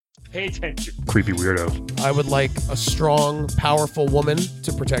Pay attention, creepy weirdo. I would like a strong, powerful woman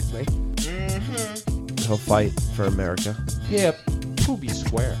to protect me. He'll fight for America. Yeah, Poopy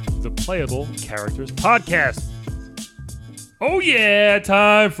Square. The Playable Characters Podcast. Oh yeah,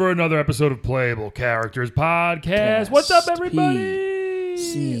 time for another episode of Playable Characters Podcast. What's up, everybody?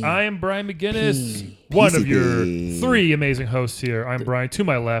 I am Brian McGinnis, one of your three amazing hosts here. I'm Brian. To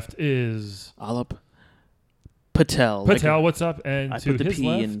my left is Alap Patel. Patel, what's up? And I to put the his P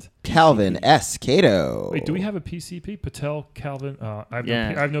left, in Calvin S. Cato. wait, do we have a PCP? Patel, Calvin. I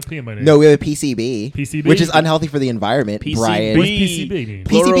have no P in my name. No, we have a PCB. PCB? Which is unhealthy for the environment, PCB. Brian. What's PCB mean?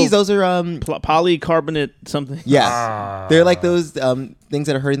 Plural- PCBs, those are polycarbonate something. yes. They're like those things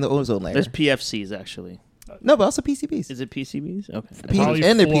that are hurting the ozone layer. There's PFCs actually. No, but also PCBs. Is it PCBs? Okay.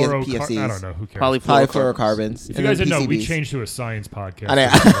 And they're I PFCs. don't know. Who cares? Polyfluorocarbons. If you guys didn't know, we changed to a science podcast. I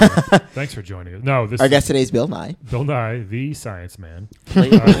know. Thanks for joining us. No, this Our is guest today is Bill Nye. Bill Nye, the science man.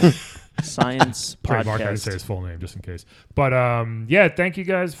 Science Trademark, I didn't say podcast. his full name just in case. But yeah, thank you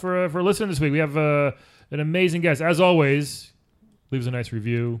guys for listening this week. We have an amazing guest. As always, leave us a nice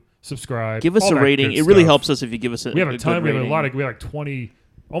review, subscribe. Give us all a that rating. good It really stuff. helps us if you give us a We have a ton. good We have a rating. lot of. We have like 20,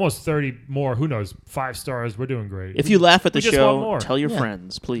 almost 30 more. Who knows? 5 stars. We're doing great. If you laugh at the we just want show, more. tell your Yeah.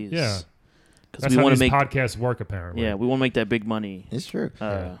 friends, please. Yeah. Because That's we how want to these make podcasts work. Apparently. we want to make that big money. It's true.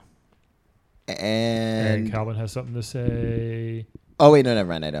 And And Calvin has something to say. oh wait, no, never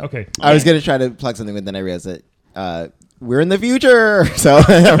mind. I don't. Okay. I was gonna try to plug something, but then I realized that we're in the future, so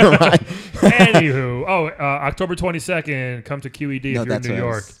never mind. Anywho, October 22nd, come to QED No, if you're in that's New what I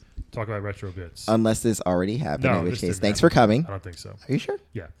York. was- Talk about retro bits. Unless this already happened, No, in which this case, didn't thanks happen. for coming. I don't think so. Are you sure?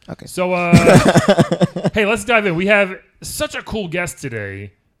 Yeah. Okay. So, hey, let's dive in. We have such a cool guest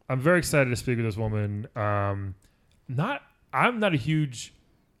today. I'm very excited to speak with this woman. I'm not a huge.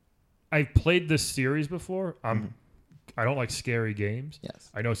 I've played this series before. I don't like scary games. Yes.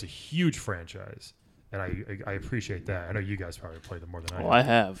 I know it's a huge franchise, and I appreciate that. I know you guys probably played them more than I. Well, I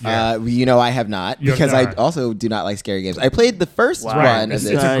have. I have not, You have because I not. also do not like scary games. I played the first Wow. one. It's,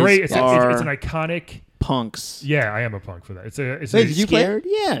 of it's this. a great. It's are an iconic. Punks. Yeah, I am a punk for that. It's a. Wait, did you play it? Scared?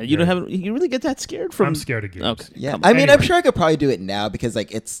 Yeah. You don't have. You really get that scared from? I'm scared of games. Okay. Yeah, Come I on. mean, Anyway. I'm sure I could probably do it now because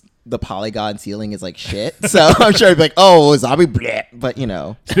like it's the polygon ceiling is like shit. So I'm sure I'd be like, oh, zombie, bleh. But you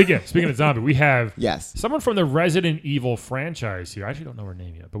know, Speaking of zombie, we have yes. someone from the Resident Evil franchise here. I actually don't know her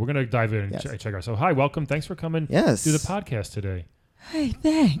name yet, but we're gonna dive in and Yes. check her out. So, hi, welcome. Thanks for coming. Yes. Do the podcast today. Hey,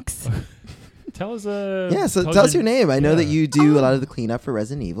 thanks. Tell us. Yeah, so tell us your name. I know that you do a lot of the cleanup for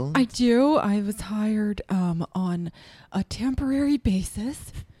Resident Evil. I do. I was hired on a temporary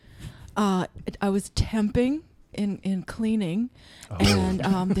basis. I was temping in cleaning, and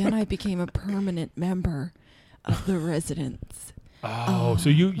then I became a permanent member of the residents. Oh, so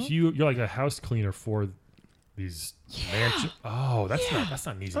you're like a house cleaner for these mansions. Oh, that's not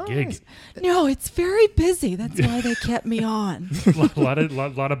an easy gig. No, it's very busy. That's why they kept me on. a lot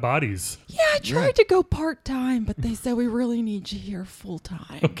of bodies. Yeah, I tried to go part-time, but they said we really need you here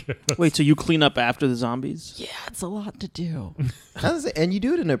full-time. Okay. Wait, so you clean up after the zombies? Yeah, it's a lot to do. And you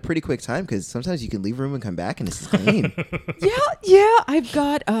do it in a pretty quick time because sometimes you can leave a room and come back and it's clean. Yeah. I've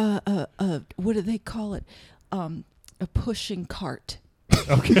got a what do they call it? A pushing cart.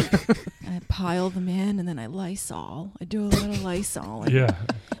 Okay. I pile them in and then I Lysol. I do a little Lysol. Yeah.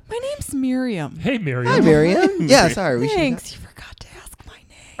 My name's Miriam. Hey, Miriam. Hi, Miriam. Yeah, sorry. We should. Thanks. You forgot to ask my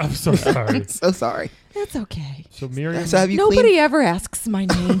name. I'm so sorry. So sorry. That's okay. So Miriam. So have you Nobody cleaned? ever asks my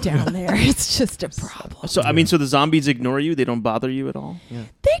name down there. It's just a problem. So I mean, so the zombies ignore you? They don't bother you at all? Yeah.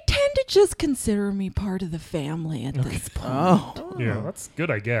 They tend to just consider me part of the family at this point. Oh. Yeah, that's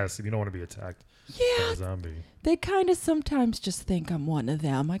good, I guess. If you don't want to be attacked by Yeah, a zombie. they kind of sometimes just think I'm one of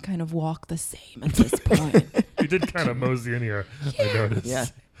them. I kind of walk the same at this point. You did kind of mosey in here. I noticed. Yeah.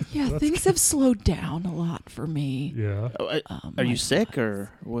 Yeah, things have slowed down a lot for me. Yeah. Oh, are you sick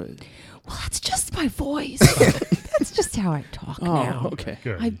or what? Well, that's just my voice. That's just how I talk now. okay.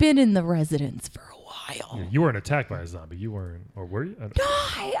 Good. I've been in the residence for a while. Yeah, you weren't attacked by a zombie. You weren't, or were you? I don't-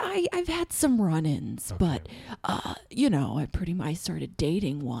 No, I've had some run-ins, but I pretty much started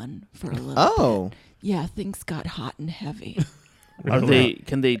dating one for a little Oh, bit. Yeah, things got hot and heavy.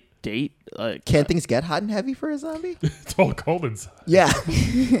 Can they date? can things get hot and heavy for a zombie? It's all cold inside. Yeah.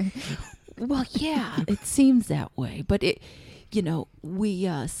 Well, yeah, it seems that way, but we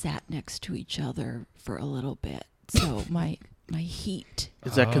sat next to each other for a little bit, so my heat.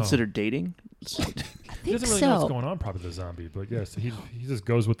 Is that Oh. considered dating? I He think doesn't really know what's so. going on, probably the zombie, but yes, he just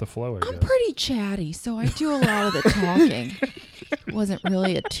goes with the flow. I I'm guess. pretty chatty, so I do a lot of the talking. It wasn't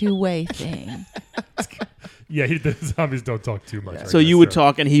really a two-way thing. Yeah, the zombies don't talk too much. I So guess, you would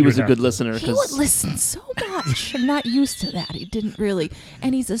talk, and he was a have good to. listener. He would listen so much. much. I'm not used to that. He didn't really.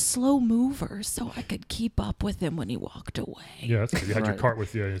 And he's a slow mover, so I could keep up with him when he walked away. Yeah, that's good. You had your Right. cart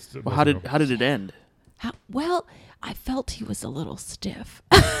with you. Well, how did it end? Well, I felt he was a little stiff.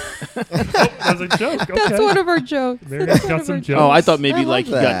 That was a joke. Okay. That's one of our jokes. Mary's That's one got of some our jokes. Oh, I thought maybe I like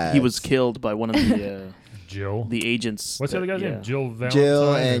love he that. was killed by one of Jill. the agents. What's the other guy's yeah. name? Jill Valentine.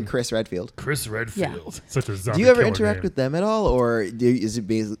 Jill and Chris Redfield. Chris Redfield. Such a zombie Do you ever killer interact name. with them at all, or is it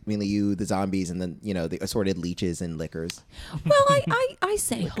mainly you, the zombies, and then the assorted leeches and lickers? Well, I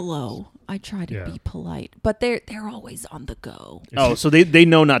say hello. I try to Yeah. be polite, but they're always on the go. Oh, so they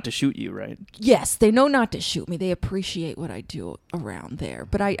know not to shoot you, right? Yes, they know not to shoot me. They appreciate what I do around there.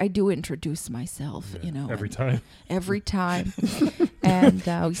 But I do introduce myself, every and time. every time, and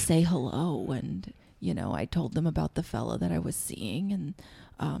we say hello. And I told them about the fella that I was seeing,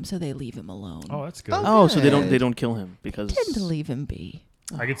 and so they leave him alone. Oh, that's good. Oh. So they don't kill him because Tend to leave him be.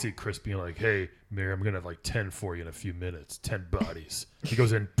 I could see Chris being like, "Hey, Mary, I'm gonna have like 10 for you in a few minutes. 10 bodies." He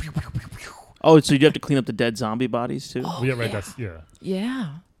goes in. Pew, pew, pew, pew. Oh, so you have to clean up the dead zombie bodies too? Oh, Yeah, right. yeah. That's Yeah,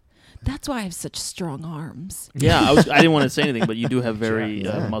 that's why I have such strong arms. Yeah, I didn't want to say anything, but you do have very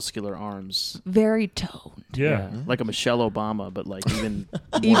Yeah. muscular arms. Very toned. yeah. Like a Michelle Obama, but like even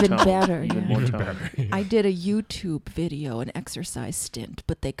more Even toned. better, Even yeah. more Even toned. better. I did a YouTube video, an exercise stint,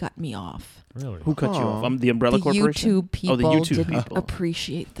 but they cut me off. Really? Who cut you Aw. off? The Umbrella The Corporation. YouTube people Oh, the YouTube didn't people.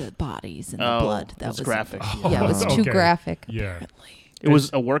 appreciate the bodies and the Oh, blood. That it's was graphic. Yeah, it was too Okay. graphic. Yeah. Apparently. It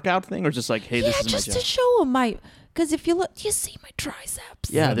was a workout thing, or just like, hey, Yeah, this is my just job. to show them my. Because if you look, you see my triceps.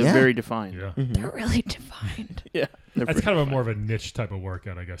 Yeah, they're Yeah. very defined. Yeah. They're really defined. Yeah, they're That's pretty kind of a defined. more of a niche type of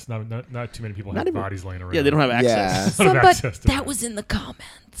workout, I guess. Not too many people Not have even- bodies laying around. Yeah, they don't have access. Yeah. Don't So, have but access to that was in the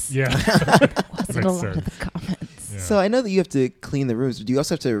comments. Yeah. Wasn't Makes a lot of sense. the comments. Yeah. So I know that you have to clean the rooms, but do you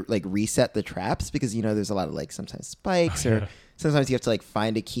also have to like reset the traps because there's a lot of like sometimes spikes or Yeah. sometimes you have to like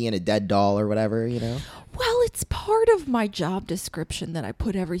find a key in a dead doll or whatever. Well, it's part of my job description that I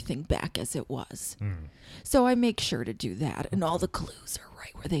put everything back as it was. Hmm. So I make sure to do that, and all the clues are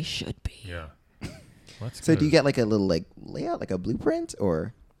right where they should be. Yeah. Well, that's So good. do you get like a little like layout, like a blueprint,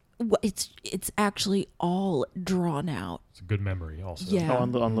 or Well, it's actually all drawn out. It's a good memory, also. Yeah. Oh,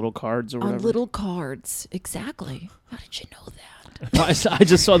 on little cards or whatever. On little cards. Exactly. How did you know that? Well, I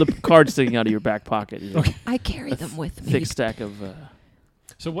just saw the cards sticking out of your back pocket. I carry them with me. Thick stack of.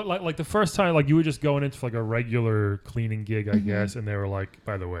 So what, like the first time, like you were just going into like a regular cleaning gig, Mm-hmm. I guess, and they were like,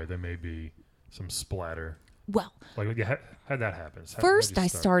 by the way, there may be some splatter. Well, Like, how'd that happen? first how'd I you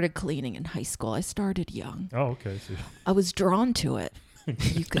start? started cleaning in high school. I started young. Oh, okay. So, I was drawn to it,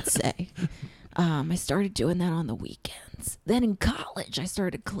 you could say. I started doing that on the weekends. Then in college, I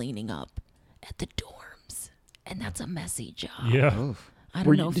started cleaning up at the dorms, and that's a messy job. yeah. I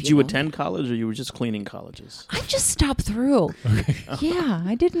don't know if Did you know attend that. college, or you were just cleaning colleges? I just stopped through. Yeah,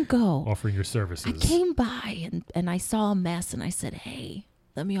 I didn't go. Offering your services. I came by and I saw a mess, and I said, "Hey,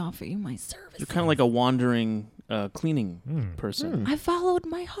 let me offer you my service." You're kind of like a wandering cleaning person I followed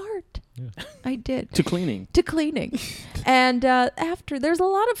my heart. I did. to cleaning. To cleaning. And after, there's a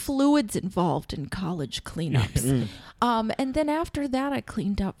lot of fluids involved in college cleanups. And then after that, I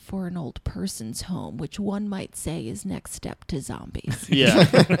cleaned up for an old person's home, which one might say is next step to zombies. Yeah.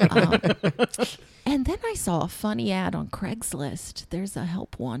 And then I saw a funny ad on Craigslist. There's a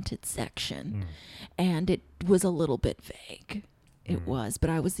help wanted section, and it was a little bit vague. It was, but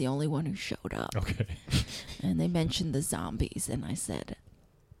I was the only one who showed up. Okay. And they mentioned the zombies, and I said,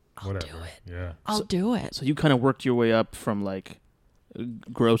 I'll Whatever. do it. Yeah. I'll do it. So you kind of worked your way up from like a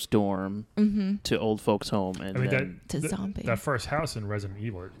gross dorm to old folks' home, and I mean, then To zombie. that first house in Resident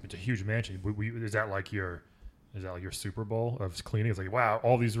Evil, it's a huge mansion. Is that like your Super Bowl of cleaning? It's like, wow,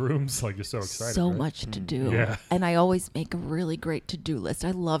 all these rooms. Like, you're so excited. So right? much to do. Yeah. And I always make a really great to-do list.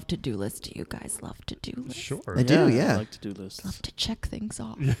 I love to-do lists. Do you guys love to-do lists? Sure. I do, I yeah. like to do lists. Love to check things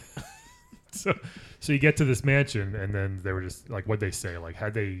off. So you get to this mansion, and then they were just like, what'd they say? Like,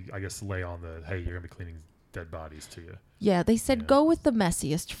 had they, I guess, lay on the, hey, you're gonna be cleaning dead bodies to you. Yeah, they said Yeah. go with the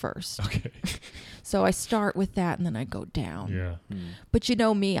messiest first. Okay. So I start with that and then I go down. Yeah. But you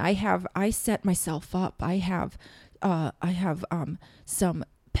know me, I set myself up. I have some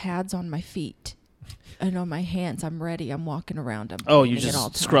pads on my feet and on my hands. I'm ready. I'm walking around. I'm Oh, you're cleaning at just all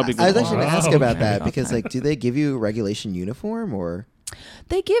times. scrubbing I was with actually going to Wow. ask about Okay. that because like, do they give you a regulation uniform or?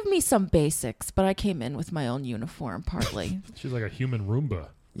 They give me some basics, but I came in with my own uniform partly. She's like a human Roomba.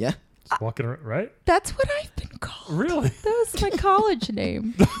 Yeah. Just walking around, right? That's what I've been called. Really? That was my college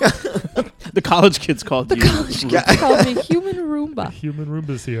name. The college kids called The you. college kids called me Human Roomba. Human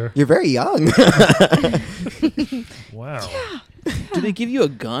Roomba's here. You're very young. Wow. Do they give you a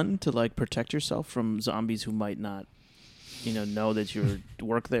gun to like protect yourself from zombies who might not, know that you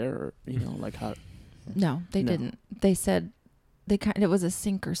work there, or like how? No, they No. didn't. They said it was a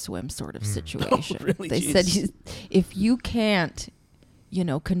sink or swim sort of situation. Oh, really? They Jeez. said if you can't,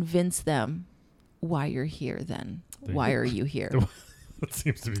 convince them why you're here, then why are you here? That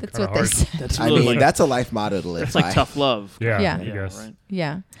seems to be That's kind of what they hard. said. That's I really mean, like, that's a life motto to live that's by. like tough love. Yeah, Yeah. I guess. Right.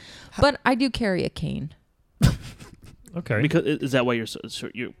 Yeah. But I do carry a cane. Okay. Because is that why you're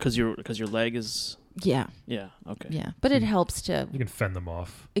because your leg is Yeah. okay. Yeah. But it helps to You can fend them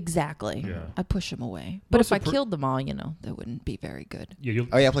off. exactly. Yeah. I push them away. But Also if I killed them all, that wouldn't be very good. Yeah, you'll,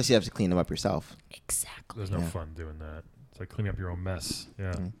 Oh yeah, plus you have to clean them up yourself. Exactly. there's no Yeah. fun doing that. It's like cleaning up your own mess.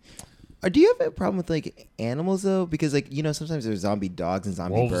 Yeah. Do you have a problem with like animals though? Because like sometimes there's zombie dogs and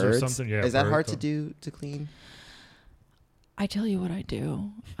zombie Wolves or birds. something? Yeah, Is that birds, hard to though. do to clean? I tell you what I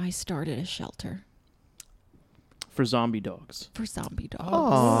do. I started a shelter For zombie dogs. for zombie dogs.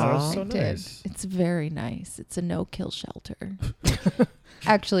 Aw. that's so I did. nice. It's very nice. It's a no-kill shelter.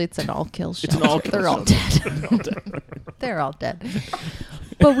 Actually, it's an all-kill It's shelter. an all-kill They're all dead. They're all dead.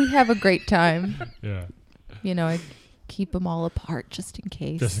 But we have a great time. Yeah. I keep them all apart just in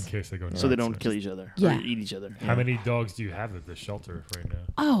case. Just in case they go. So they nuts don't or kill just- each other Yeah. or eat each other. How many dogs do you have at the shelter right now?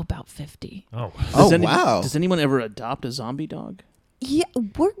 Oh, about 50. Oh. Oh wow. Does anyone ever adopt a zombie dog? Yeah,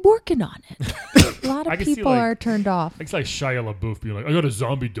 we're working on it. A lot I of can see, people like- are turned off. It's like Shia LaBeouf being like, I got a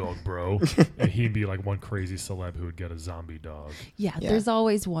zombie dog, bro. And he'd be like one crazy celeb who would get a zombie dog. Yeah, Yeah. there's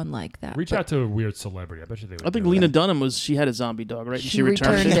always one like that. Reach but out to a weird celebrity. I bet you they would. I think do Lena that. Dunham she had a zombie dog, right? She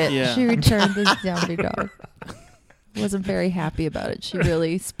returned it. Yeah. She returned the zombie dog. Wasn't very happy about it. She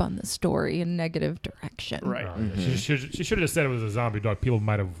really spun the story in negative direction. Right. Oh, yeah. She should have just said it was a zombie dog. People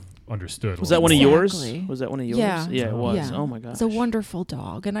might have understood. Was that one of yours? Exactly. Was that one of yours? Yeah. Yeah, it was. Yeah. Oh my gosh. It's a wonderful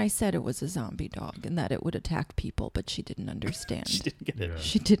dog, and I said it was a zombie dog and that it would attack people, but she didn't understand. She didn't get it. Yeah.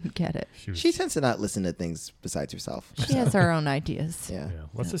 She didn't get it. was- She tends to not listen to things besides herself. She has her own ideas. Yeah. Yeah.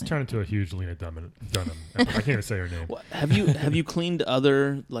 Let's just turn into a huge Lena Dunham. I can't even say her name. What, have you cleaned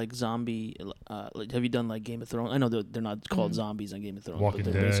other like zombie? Have you done like Game of Thrones? I know they're not called zombies on Game of Thrones. Walking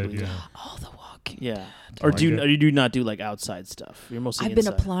but they're Dead. basically- Yeah. Oh, the walking. Yeah. Or Like do you, it. or you do not do like outside stuff? You're mostly I've been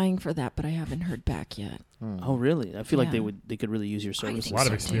inside. applying for that, but I haven't heard back yet. Oh really? I feel like Yeah. they could really use your I services. think lot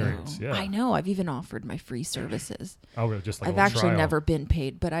of so, experience, too. yeah. I know. I've even offered my free services. Oh, really? Just like a I've little actually trial. never been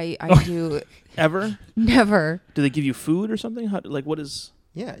paid, but I do Ever? never. Do they give you food or something? Like what is?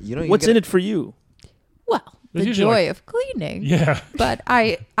 Yeah. What's in it for you? Well, There's the usually, joy like- of cleaning. Yeah. But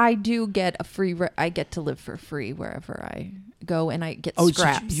I do get a free. I get to live for free wherever I go, and I get so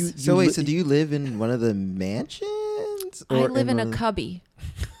scraps. So wait, so do you live in one of the mansions? I or live in a one of the- cubby.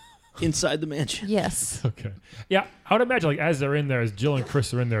 inside the mansion? Yes. Okay. Yeah. I would imagine, like, as they're in there, as Jill and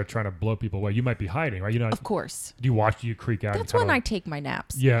Chris are in there trying to blow people away, you might be hiding, right? Of course. Do you creak out? That's and when I kinda take my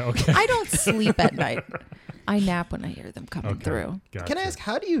naps. Yeah. Okay. I don't sleep at night. I nap when I hear them coming Okay. through. Gotcha. Can I ask,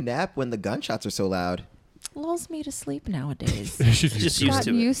 how do you nap when the gunshots are so loud? Lulls me to sleep nowadays. She's Just to used it. to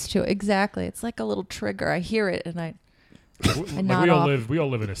it. Used to it. Exactly. It's like a little trigger. I hear it and I Like, nod we all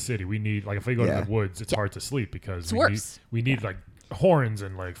off. live in a city. We need, like, if we go Yeah. to the woods, it's Yeah. hard to sleep because It's we worse. need like horns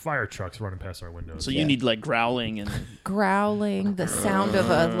and like fire trucks running past our windows. So Yeah. you need like growling and growling, the sound of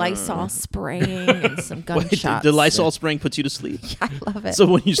a Lysol spraying, and some Wait, gunshots. the Lysol spraying puts you to sleep. I love it. So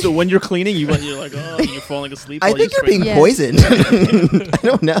when you're cleaning, you're like, oh, and you're falling asleep. I while think you you're spray- being Yes. poisoned. I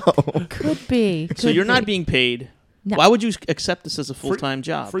don't know. Could be. So you're not being paid. No. Why would you accept this as a full-time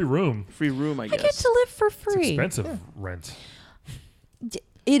job? Free room. Free room, I I guess. get to live for It's free. expensive rent.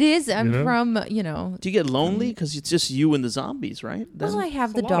 It is. I'm You know? from, Do you get lonely because it's just you and the zombies, right? well, I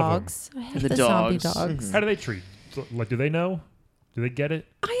have There's the a lot of 'em. dogs. I have And the the zombie dogs. dogs. How do they treat? Like, do they know? Do they get it?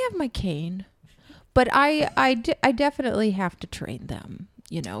 I have my cane, but I definitely have to train them.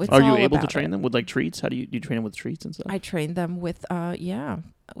 It's Are you all able to about train it. them with like treats? How do you train them with treats and stuff? I train them with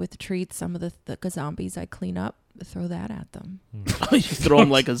with treats. Some of the zombies I clean up, throw that at them. You throw them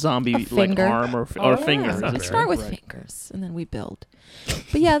like a zombie like finger. arm or Oh, finger. yeah. Is Not it bad. Start with right? fingers, and then we build.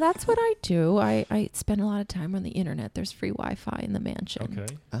 But yeah, that's what I do. I spend a lot of time on the internet. There's free Wi-Fi in the mansion.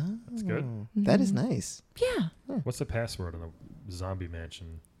 Okay. Oh, That's good. That is Mhm. nice. Yeah. What's the password on the zombie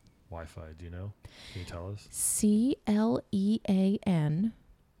mansion Wi-Fi? Do you know? Can you tell us? CLEAN.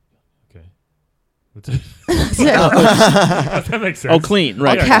 Okay. That makes sense. Oh, clean,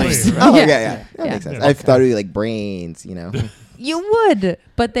 right? yeah, Caps. clean, Oh, Yeah. yeah. That Yeah. makes sense. Yeah. I thought it would be like brains, You would,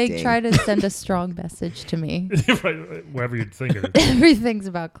 but they Dang. try to send a strong message to me. Right, whatever you'd think of it. Everything's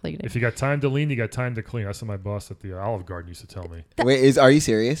about cleaning. If you got time to lean, you got time to clean. That's what my boss at the Olive Garden used to tell me. Wait, are you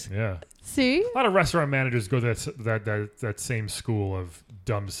serious? Yeah. See? A lot of restaurant managers go to that same school of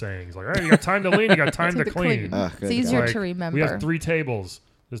dumb sayings. Like, all right, you got time to lean, you got time to clean. Oh, It's good easier Like, to remember. We have 3 tables.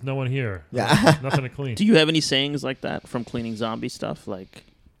 There's no one here. Yeah. Nothing to clean. Do you have any sayings like that from cleaning zombie stuff? Like,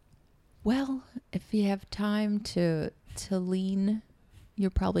 Well, if you have time to lean, you're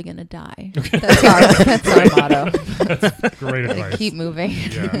probably gonna die. That's our motto. Great advice. Keep moving.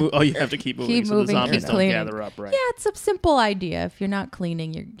 Yeah. Oh, you have to keep moving Keep so moving, the zombies keep don't cleaning. gather up, right? Yeah, it's a simple idea. If you're not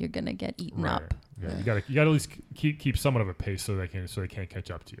cleaning, you're gonna get eaten Right. up. Yeah, you gotta at least keep somewhat of a pace so they can't catch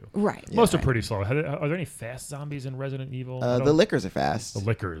up to you. Right. Most are pretty slow. Are there any fast zombies in Resident Evil? I The don't- lickers are fast. The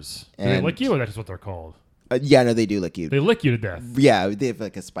lickers. Do they And- lick you, or that's just what they're called? Yeah, no, they do lick you. They lick you to death. Yeah, they have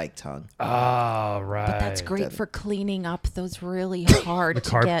like a spiked tongue. Ah, right. But that's great for cleaning up those really hard The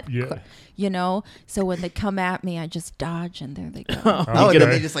to get, yeah. So when they come at me, I just dodge and there they go. Oh, Okay. and then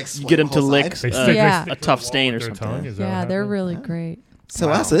they just like You get them to lick They Yeah. stick Yeah. they a stick tough the wall stain with or their something. tongue? Is that Yeah, what they're happens? really great. So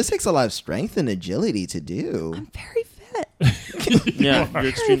Wow. so this takes a lot of strength and agility to do. I'm very fit. Yeah,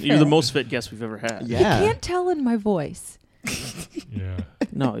 you're the most fit guest we've ever had. You Yeah. can't tell in my voice. Yeah.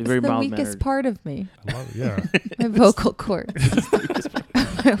 No, you're very It's the mild weakest mannered. part of me. I love it. Yeah. My vocal cords.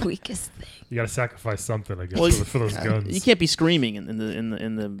 My weakest thing. You got to sacrifice something, I guess, Well, for those guns. You can't be screaming in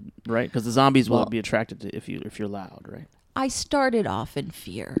the right because the zombies will Well- be attracted to if you're loud, right? I started off in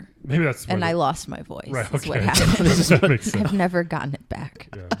fear, Maybe that's and where I the- lost my voice. Right. Is Okay. what happened. That makes sense. I've never gotten it back.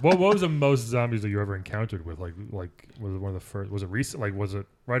 Yeah. What was the most zombies that you ever encountered with? Like was it one of the first? Was it recent? Like was it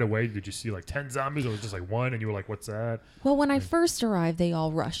right away? Did you see like 10 zombies, or was it just like one, and you were like, "What's that?" Well, when I first arrived, they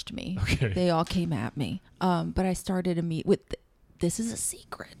all rushed me. Okay. They all came at me. But I started to meet with. This is a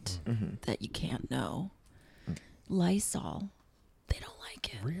secret that you can't know. Lysol. They don't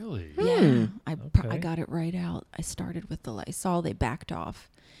like it. Really? Yeah, I Okay. got it right out. I started with the Lysol. They backed off,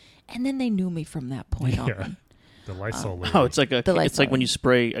 and then they knew me from that point Yeah. on. The Lysol lady. Oh, it's like The it's like Lysol. when you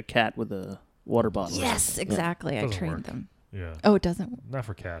spray a cat with a water bottle. Yes, exactly. I Doesn't trained work. them. Yeah. Oh, it doesn't. Not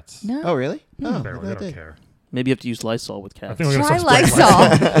for cats. No. Oh, really? Oh, Barely. I They thought don't they- care. Maybe you have to use Lysol with I cats. think we're Try gonna start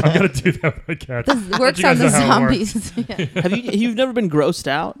spraying Lysol. I'm gonna do that with cats. This Let works you guys on the know how it works. zombies. Yeah. Have you've never been grossed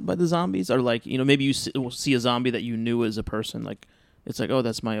out by the zombies, or like maybe you see a zombie that you knew as a person, like it's like, oh,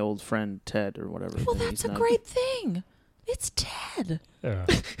 that's my old friend Ted or whatever. Well, and that's he's a not- great thing. It's Ted. Yeah.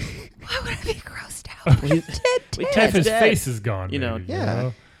 Why would I be grossed out? Well, he- Ted. Wait, If Ted's his dead. face is gone, You know, maybe, yeah.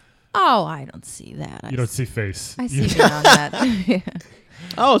 know? Oh, I don't see that. You don't see face. I see beyond that. Yeah.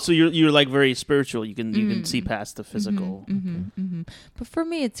 Oh, so you're like very spiritual. You can see past the physical. But for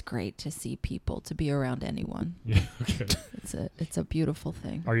me, it's great to see people, to be around anyone. Yeah. Okay. It's a beautiful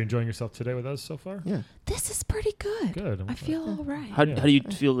thing. Are you enjoying yourself today with us so far? Yeah. This is pretty good. Good. I feel all right. How Yeah. do you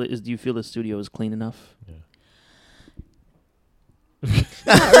feel? Do you feel the studio is clean enough?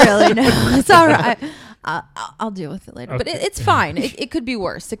 Not really. No, it's all right. I'll deal with it later. But Okay. it's fine. It could be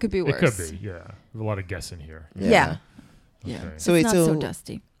worse. It could be It worse. could be. Yeah. There's a lot of guessing here. Yeah. Okay. So It's wait, not so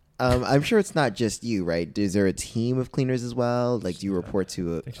dusty. I'm sure it's not just you, right? Is there a team of cleaners as well? Like, do you report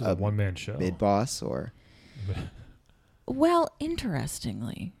to I think she's a a one-man show. mid boss or? Well,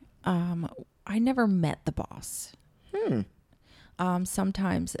 interestingly, I never met the boss.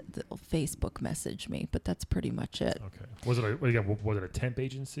 Sometimes they'll Facebook message me, but that's pretty much it. Okay. Was it a temp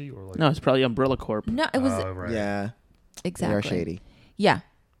agency or like? No, it's probably Umbrella Corp. No, it was Oh, right. Yeah, exactly. they are shady. Yeah,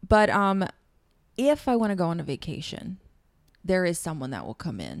 but if I want to go on a vacation, there is someone that will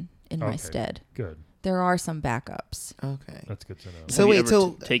come in my Okay. stead. Good. There are some backups. Okay. That's good to know. So Have you wait, ever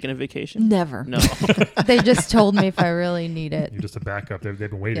so taken a vacation? Never. No. They just told me if I really need it. You're just a backup. They've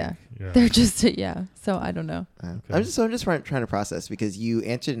been waiting. Yeah. Yeah. They're just yeah. So I don't know. I'm just trying to process because you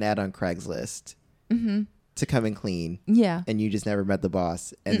answered an ad on Craigslist to come and clean, Yeah. and you just never met the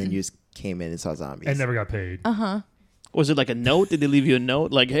boss, and then you just came in and saw zombies. And never got paid. Was it like a note? Did they leave you a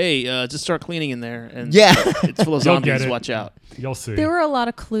note like, "Hey, just start cleaning in there"? And Yeah. it's full of You'll get zombies. it. Watch out. You'll see. There were a lot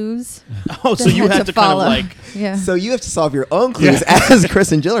of clues. Oh, so that you had to kind follow. of like. Yeah. So you have to solve your own clues as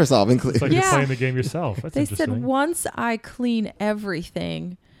Chris and Jill are solving clues. it's like you're Yeah. playing the game yourself. That's They interesting. said once I clean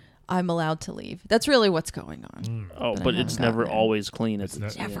everything, I'm allowed to leave. That's really what's going on. Oh, But I but haven't it's gotten never there. always clean. It's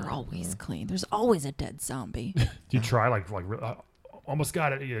It's Never always clean. There's always a dead zombie. Do you try almost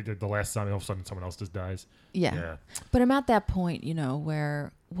got it? Yeah, the last zombie, all of a sudden someone else just dies. Yeah. Yeah. But I'm at that point,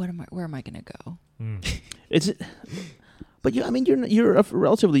 where where am I going to go? It's. But I mean, you're a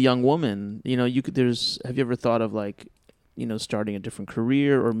relatively young woman. You know, you could. Have you ever thought of like, starting a different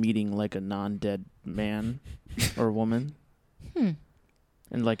career or meeting like a non-dead man or woman?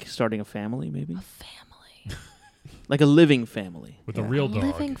 And like starting a family, maybe A family. like a living family. With a real dog.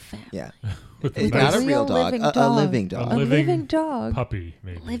 Living family. Yeah. With It's a not a real real dog, living a dog. living dog. A living living dog. puppy,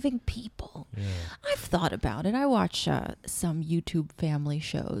 maybe. Living people. Yeah. I've thought about it. I watch some YouTube family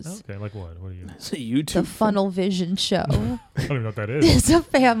shows. Okay, like what? What do you? It's a YouTube. The Funnel Vision Show. I don't even know what that is. It's a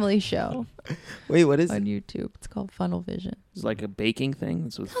family show Wait, what is on it? YouTube. It's called Funnel Vision. It's like a baking thing.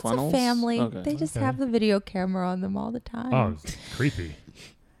 It's with That's funnels. a family. Okay. They just Okay. have the video camera on them all the time. Oh, it's creepy.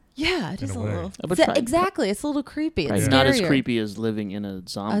 Yeah, it In is a a way. little. But try- Exactly, it's a little creepy. It's It's not as scarier. creepy as living in a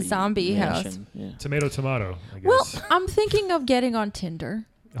zombie house. mansion. Yeah. Tomato, I guess. Well, I'm thinking of getting on Tinder,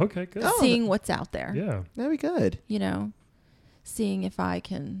 okay, good. Oh, seeing what's out there. Yeah. That'd be good. You know, seeing if I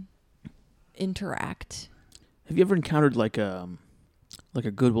can interact. Have you ever encountered like a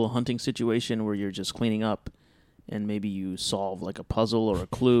Goodwill Hunting situation where you're just cleaning up, and maybe you solve like a puzzle or a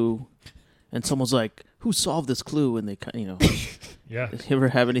clue, and someone's like, "Who solved this clue?" And they, Yeah. you ever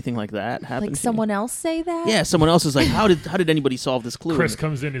have anything like that happen? Like to you? someone else say that? Yeah, someone else is like, "How did anybody solve this clue?" Chris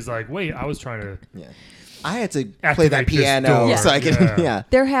comes in. He's like, "Wait, I was trying to." Yeah. I had to play Activate that this piano door. so I can. Yeah. Yeah.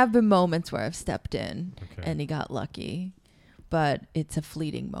 There have been moments where I've stepped in Okay. and he got lucky, but it's a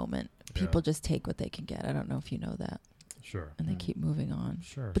fleeting moment. People just take what they can get. I don't know if you know that. Sure. And they keep moving on.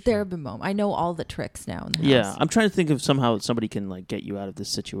 Sure. But there have been moments. I know all the tricks now in the Yeah, house. I'm trying to think of somehow somebody can like get you out of this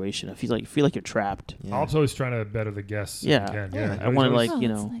situation. I feel like you're trapped. Yeah. I'm always trying to better the guests. Yeah. If you can. Yeah. Yeah. I want to Always- like Oh, you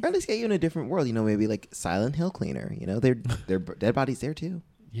that's know. nice. Or at least get you in a different world. Maybe like Silent Hill Cleaner. Their dead bodies there too.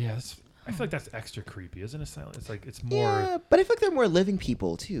 Yeah. I feel like that's extra creepy, isn't it? Silent. It's like it's more. Yeah, but I feel like they're more living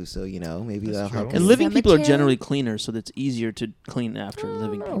people too. So maybe That's that'll true. help. And you. living people are Cemetery? generally cleaner, so that's easier to clean after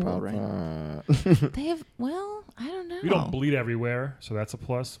living people, right? They have, I don't know. We don't bleed everywhere, so that's a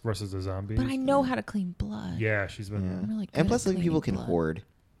plus versus the zombies. But I know how to clean blood. Yeah, she's been. Yeah. I'm really good And plus, at living people cleaning can blood. hoard.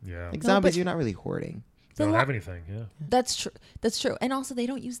 Yeah. Like No, zombies, but- you're not really hoarding. They don't The have anything. Yeah. That's true. That's true. And also, they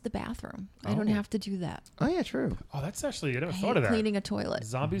don't use the bathroom. I don't Oh. have to do that. Oh yeah, true. Oh, that's actually. I never I thought hate of that. cleaning a toilet.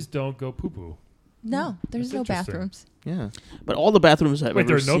 Zombies don't go poo poo. No, there's That's no interesting. bathrooms Yeah. But all the bathrooms I've Wait,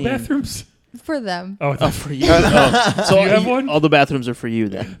 there ever are no seen. bathrooms. for them. Oh, Oh, for you. Oh, so Do you have one? all the bathrooms are for you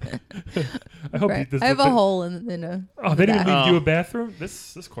then. I hope Right. you, I have a hole in a. Oh, they didn't bath. leave you Oh. a bathroom.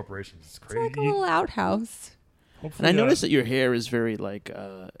 This corporation is It's crazy. like a little outhouse. Hopefully, And I noticed that your hair is very like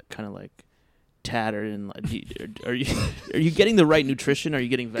kind of like tattered and like, are you getting the right nutrition? Are you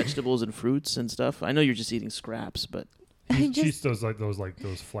getting vegetables and fruits and stuff? I know you're just eating scraps, but I she just, eats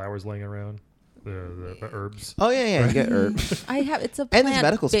those flowers laying around, the herbs. Oh yeah. You get herbs. I have. It's a And there's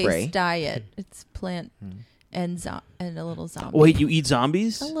medical plant-based spray. diet. It's plant and and a little zombie. wait, you eat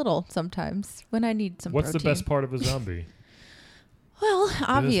zombies? A little sometimes when I need some. What's the protein. best part of a zombie? Well,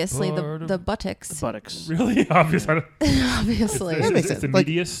 obviously part the of- buttocks. Buttocks. Really obvious. I don't- Obviously, That makes it's the sense. Like-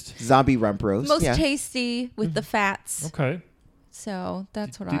 meatiest. Zombie rump roast. most yeah. tasty with the fats. Okay. So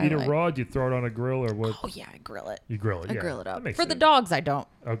that's what Do you I eat like. it raw? Do you throw it on a grill or what? Oh yeah, I grill it. You grill it. I Yeah. grill it That up. makes For the sense. dogs, I don't.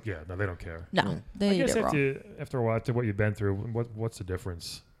 Oh yeah, no, they don't care. No, Yeah. I they eat guess it raw. after a while, after what you've been through, what's the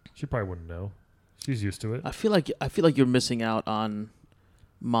difference? She probably wouldn't know. She's used to it. I feel like you're missing out on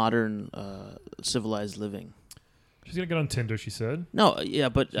modern civilized living. She's gonna get on Tinder. She said. No, yeah,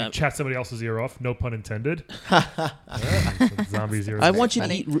 but She chat somebody else's ear off. No pun intended. Yeah, zombies ear. I want you to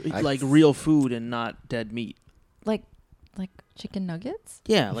funny. eat like real food and not dead meat. like chicken nuggets.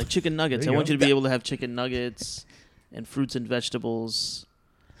 Yeah, like chicken nuggets. There I you want go. you to be able to have chicken nuggets and fruits and vegetables,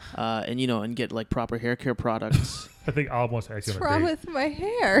 and and get like proper hair care products. I think I'll almost ask you What's on a wrong date. with my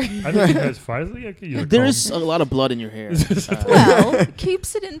hair? I think you guys finally. I could use a There comb. is a lot of blood in your hair. Well, it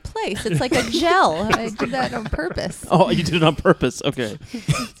keeps it in place. It's like a gel. I do that on purpose. Oh, you did it on purpose. Okay.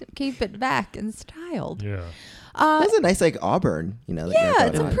 To keep it back and styled. Yeah. That's a nice like auburn. that your Yeah,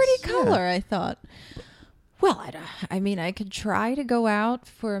 it's a grandpa pretty has. Yeah. color, I thought. Well, I mean, I could try to go out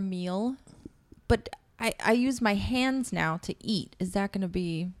for a meal, but I use my hands now to eat. Is that going to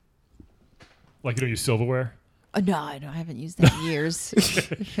be... Like you don't use silverware. No, I haven't used that in years.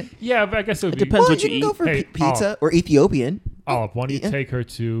 Yeah, but I guess it would It be. depends Well, what you you can go eat. for Hey, pizza or Ethiopian. Olive, why don't you Yeah. take her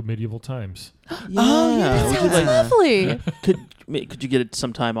to medieval times? Oh, yeah, That would you sounds like- lovely. Could you get it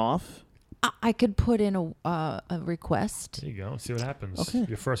some time off? I could put in a request. There you go. See what happens. Okay.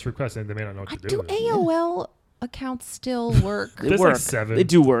 Your first request, and they may not know what I to do do. AOL accounts still work? They There's work. like 7. They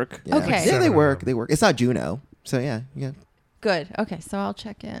do work. Yeah. Okay. Yeah, Seven they of work. them. They work. It's not Juno. So yeah. Good. Okay, so I'll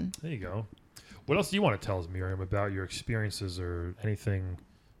check in. There you go. What else do you want to tell us, Miriam, about your experiences or anything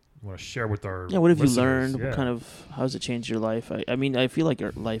you want to share with our Yeah. What have you listeners? learned? Yeah. What kind of how has it changed your life? I mean, I feel like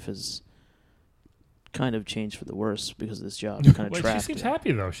your life has kind of changed for the worse because of this job. You're kind of Well, she trapped. seems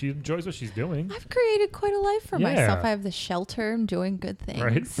happy though. She enjoys what she's doing. I've created quite a life for Yeah. myself. I have the shelter. I'm doing good things.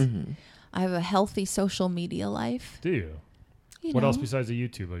 Right. Mm-hmm. I have a healthy social media life. Do you? You What know. else besides the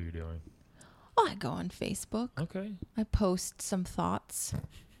YouTube are you doing? Oh, I go on Facebook. Okay. I post some thoughts.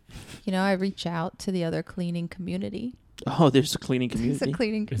 I reach out to the other cleaning community. Oh, there's a cleaning It's a community.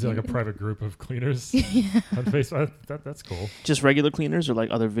 cleaning Is it like a community. private group of cleaners Yeah. on Facebook? That's cool. Just regular cleaners or like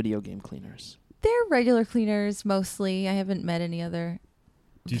other video game cleaners? They're regular cleaners mostly. I haven't met any other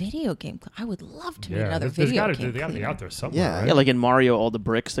Do you- video game. I would love to meet Yeah, another there's video gotta, game they gotta be cleaner. out there somewhere. Yeah. Right? Yeah, like in Mario, all the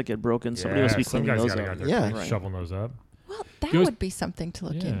bricks that get broken. Somebody must be some cleaning guys those gotta be up. out there Yeah. cleaning- shoveling those up. Well, that You always- would be something to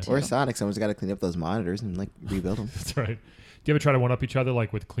look Yeah. into. Or Sonic, someone's got to clean up those monitors and like rebuild them. That's right. Do you ever try to one up each other,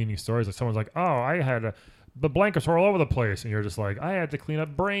 like with cleaning stories? Like someone's like, "Oh, I had the blankets were all over the place," and you're just like, "I had to clean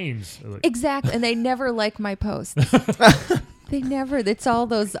up brains." Like, Exactly, and they never like my posts. They never. It's all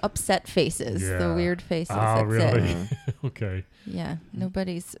those upset faces, the Yeah. weird faces. oh, That's really? it. Okay. Yeah,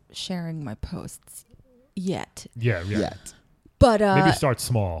 nobody's sharing my posts yet. Yeah. Yeah. Yet. But Maybe start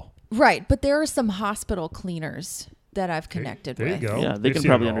small. right, but there are some hospital cleaners that I've connected there you with. go. Yeah, they They've can seen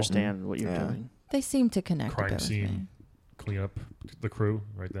it probably all. understand what you're Yeah. doing. They seem to connect a Crime bit with me. scene, clean up the crew,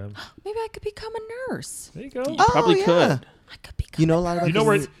 right then. Maybe I could become a nurse. There you go. You probably yeah. could. I could become. You know a lot about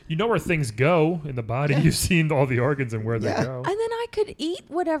You know where things go in the body. You've seen all the organs and where Yeah. they go. And then I could eat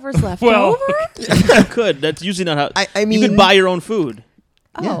whatever's left Well- over. You could. That's usually not how. I you mean, could buy your own food.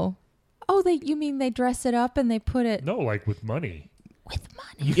 Oh, you mean they dress it up and they put it No, like with money. with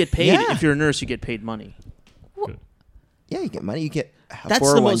money? You get paid Yeah. if you're a nurse. You get paid money. yeah, you get money. You get a That's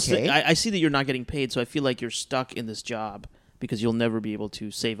 401k. the most. I see that you're not getting paid, so I feel like you're stuck in this job because you'll never be able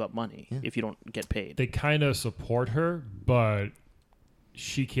to save up money if you don't get paid. They kind of support her, but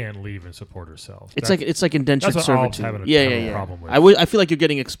she can't leave and support herself. It's That's- like indentured that's what Alp's servitude. having a- Yeah, having a yeah. problem with. I feel like you're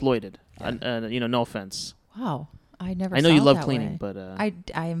getting exploited. No offense. Wow, I never. I know saw you it love that cleaning, way. but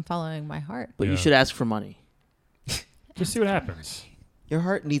I am following my heart. you Yeah. should ask for money. just see what happens. Your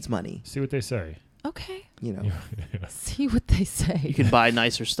heart needs money. See what they say. Okay, You know. see what they You say. can buy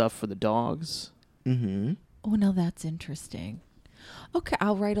nicer stuff for the dogs. Mm-hmm. Oh, now that's interesting. Okay,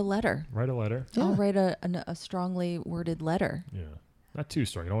 I'll write a letter. Write a letter. I'll write a strongly worded letter. Yeah, not too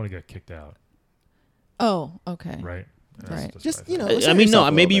strong. You don't want to get kicked out, Oh, okay. right? Right. Just, what you know. think. listen I to mean, no, yourself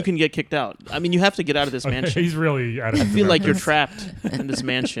a maybe you little can get kicked out. I mean, you have to get out of this Okay, mansion. he's really out of I his feel like mind. you're trapped in this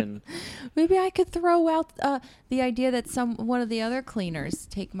mansion. Maybe I could throw out the idea that one of the other cleaners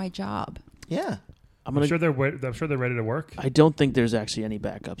take my job. bit. Yeah. I'm sure they're ready to work. I don't think there's actually any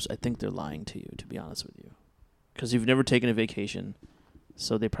backups. I think they're lying to you, to be honest with you, because you've never taken a vacation.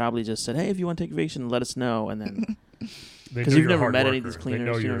 So they probably just said, "Hey, if you want to take a vacation, let us know." And then They 'Cause know you've you're a never hard met any of worker. these They know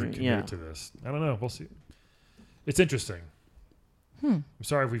cleaners, you you're know what I mean? committed Yeah. to this. I don't know. We'll see. It's interesting. I'm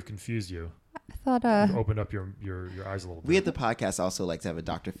sorry if we've confused you. I thought We've opened up your eyes a little bit. We at the podcast also like to have a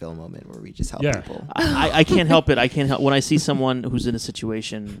Dr. Phil moment where we just help Yeah. people. I can't help it. I can't help when I see someone who's in a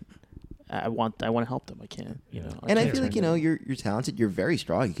situation. I want to help them. I can't. You know. And I can't feel like, turn you know, down. you're talented. You're very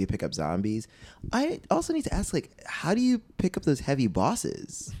strong. You can pick up zombies. I also need to ask, like, how do you pick up those heavy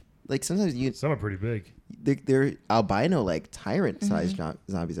bosses? Like, sometimes Some are pretty big. they're albino, like, tyrant-sized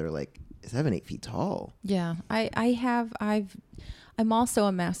zombies that are, like, 7-8 feet tall. yeah, I'm also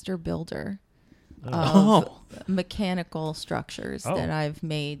a master builder of Oh. mechanical structures Oh. that I've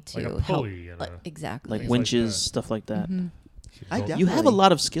made to Like a help. pulley and a- Exactly. like Things like winches, that. stuff like that. I Built- You have a Definitely.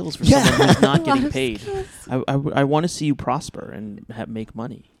 lot of skills for Yeah. someone who's not A lot getting of paid. skills. I want to see you prosper and make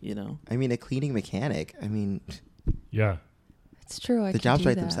money. You know. I mean, a cleaning mechanic. I mean, Yeah. It's true. I the can jobs do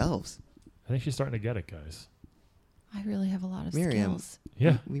write that. themselves. I think she's starting to get it, guys. I really have a lot of Miriam. skills.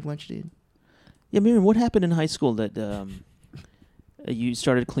 Yeah. We want you to. Yeah, Miriam, what happened in high school that you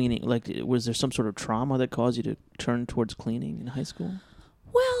started cleaning? Like, was there some sort of trauma that caused you to turn towards cleaning in high school?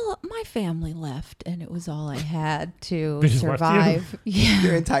 Well, my family left, and it was all I had to They just left you? survive. Yeah,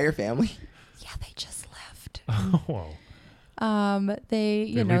 Your entire family? yeah, they just left. Oh, well.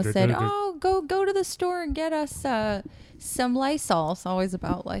 They They leave their- said, their- "Oh, go to the store and get us some Lysol." It's always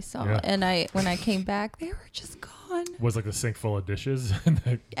about Lysol. Yeah. And when I came back, they were just gone, Was like the sink full of dishes.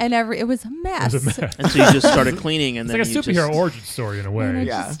 And and it was a mess. it was a mess. And so you just started cleaning, and It's then like a you superhero just, origin story in a And I way.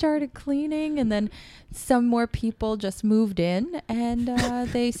 Yeah. just started cleaning, and then some more people just moved in, and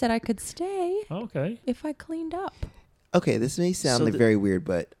they said I could stay Okay. if I cleaned up. Okay, this may sound So like the- very weird,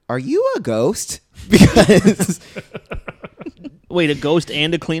 but are you a ghost? Because Wait, a ghost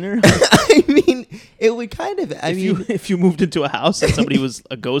and a cleaner? I mean, it would kind of. I mean, if you moved into a house and somebody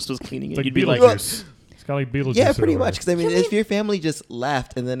a ghost was cleaning It's it, like you'd be like, Beetlejuice. It's kind of like Beetlejuice. yeah, in pretty a way. much. Because I mean, if your family just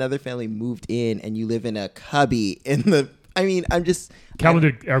left and then another family moved in, and you live in a cubby in the. I mean, I'm just. Calvin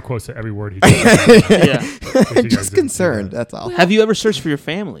did air quotes to every word he did. yeah. you I'm guys just didn't see concerned. that. That's all. Have you ever searched for your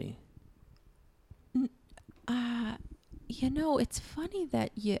family? It's funny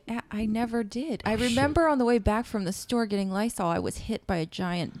that I never did. I remember on the way back from the store getting Lysol, I was hit by a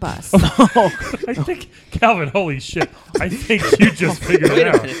giant bus. I think, Calvin, holy shit. I think you just figured it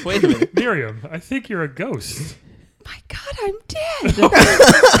out. Wait a minute. Miriam, I think you're a ghost. My God, I'm dead.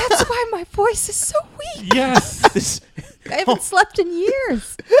 That's why my voice is so weak. Yes. This, I haven't slept in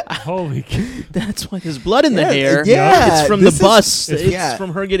years. Holy cow. that's why there's blood in the Yeah, hair. yeah, It's from the this is- bus. It's yeah.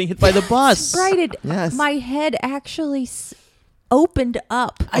 from her getting hit by the bus. Right. Yes. My head actually opened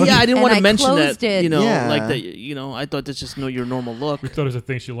up. Yeah, I didn't and want to I mention that. closed it. You know, Yeah. like that. You know, I thought that's just your normal look. We thought it was a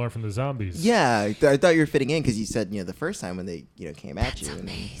thing she learned from the zombies. Yeah, I thought you were fitting in because you said the first time when they came at That's you. and then-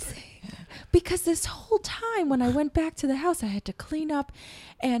 amazing. Because this whole time when I went back to the house, I had to clean up,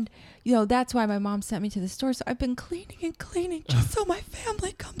 and that's why my mom sent me to the store. So I've been cleaning and cleaning just so my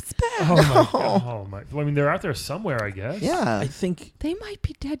family comes back. Oh my God. Oh my. Well, I mean, they're out there somewhere, I guess. Yeah. I think. They might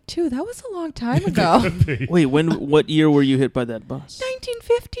be dead too. That was a long time ago. Could be. Wait, what year were you hit by that bus?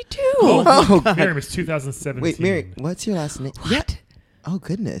 1952. Oh, Miriam, it's 2017. wait, Mary, what's your last name? What? Oh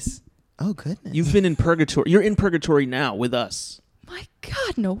goodness. Oh goodness. You've been in purgatory. You're in purgatory now with us. My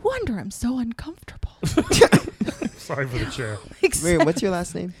God, no wonder I'm so uncomfortable. Sorry for the chair. Miriam, what's your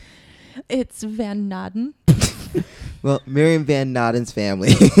last name? It's Van Naden. Well, Miriam Van Naden's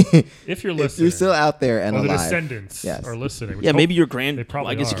family. If you're If listening, you're still out there and or the alive. descendants Yes. are listening. which Yeah, hope- maybe your They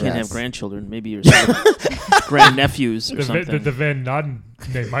probably I guess you are. can't Yes. have grandchildren. Maybe your grandnephews or the something. Van Naden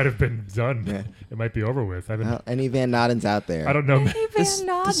name might have been done. Yeah. It might be over with. Well, any Van Nadens out there? I don't know. Hey, this Van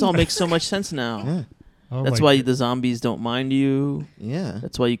all Naden. makes so much sense now. Yeah. Oh That's my why God. the zombies don't mind you. Yeah.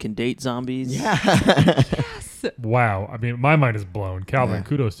 That's why you can date zombies. Yeah. Yes. Wow. I mean, my mind is blown. Calvin, Yeah.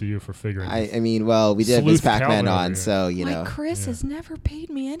 kudos to you for figuring this. I mean, well, we did have Miss Sleuth Pac-Man Calvin over on, here. so My Chris Yeah. has never paid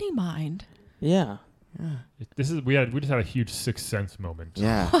me any mind. Yeah. This is we just had a huge Sixth Sense moment.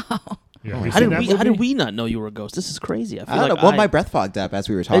 Yeah. Yeah. Oh, Have you How seen did that we? How movie? did we not know you were a ghost? This is crazy. I feel I don't like know. Well, my breath fogged up as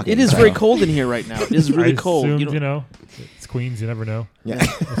we were talking. It is so- very cold in here right now. It is really I cold. assumed, You know, it's Queens. You never know Yeah.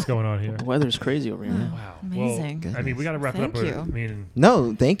 what's going on here. the weather's crazy over here. Wow. Amazing. Well, I mean, we got to wrap it up. Thank But, you. I mean,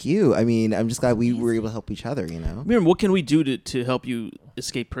 No, thank you. I mean, I'm just glad we were able to help each other. Miriam, what can we do to help you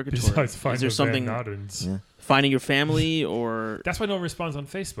escape purgatory? besides Is finding there the something Van Nadens. Yeah. finding your family or That's why no one responds on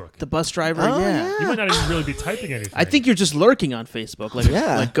Facebook. the bus driver? Oh, yeah. yeah. You might not even really be typing anything. I think you're just lurking on Facebook, like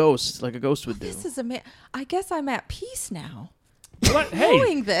Yeah. like ghosts, like a ghost would do. This is I guess I'm at peace now. What? Hey,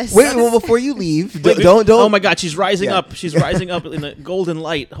 Knowing this. Wait, well, before you leave, Wait, don't. Oh my God, she's rising Yeah. up. She's rising up in the golden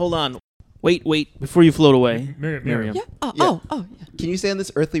light. Hold on. Wait, before you float away. Miriam. Yeah. Oh, Yeah. yeah. Can you stay in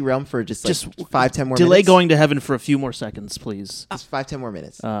this earthly realm for just Just 5-10 more Delay minutes? going to heaven for a few more seconds, please. Just 5-10 more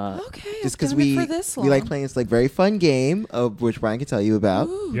minutes. Okay. just it's because gonna be we for this long. we like playing this very fun game of which Brian can tell you about.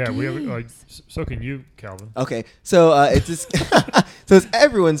 Ooh, Yeah, we have. games. So can you, Calvin? Okay, so it's this. So it's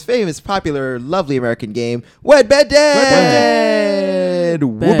everyone's famous, popular, lovely American game, Wed Bed Dead. Bed.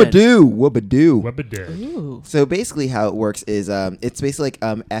 Whoobadoo, whoobadoo. Webadoo. Ooh. So basically, how it works is it's basically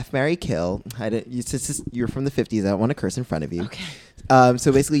like F, marry, kill. You're from the 50s. I don't want to curse in front of you. Okay.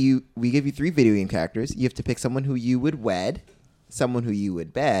 So basically, we give you 3 video game characters. You have to pick someone who you would wed, someone who you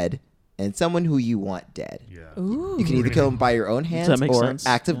would bed, and someone who you want dead. Yeah. Ooh. You can either kill them by your own hands that make or sense?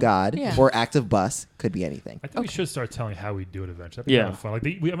 act of Yeah. God Yeah. or act of bus. Could be anything. I think we should start telling how we do it eventually. That'd be Yeah. kind of fun. Like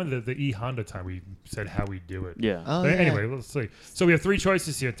I remember the E Honda time we said how we do it. Yeah. Oh, But yeah. anyway, let's see. So we have 3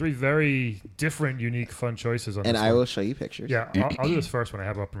 choices here. 3 very different, unique, fun choices on And this I one. will show you pictures. Yeah, I'll do this first one. I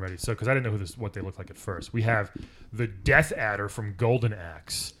have it up and ready. So, because I didn't know what they looked like at first. We have the Death Adder from Golden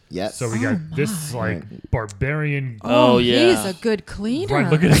Axe. Yes. So we got this like barbarian, Oh, yeah. He's a good cleaner. Right,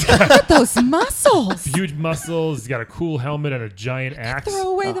 look at this guy. Look at those muscles. Huge muscles. He's got a cool helmet and a giant axe.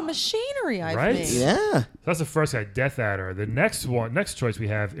 Throw away the machinery, I Right? think. Yeah. So that's the first guy, Death Adder. The next choice we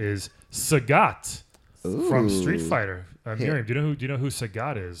have is Sagat from Street Ooh. Fighter. Miriam, do you know who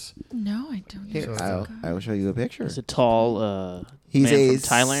Sagat is? No, I don't. Here, know. I will show you a picture. He's a tall He's man a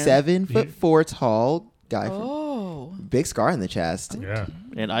from Thailand 7'4" tall guy, from Oh. big scar on the chest. Yeah,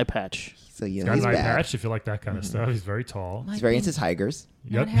 and eye patch. So you he's know got he's an eye bad. Mm-hmm. patch if you like that kind of stuff. He's very tall. Might He's very be into tigers.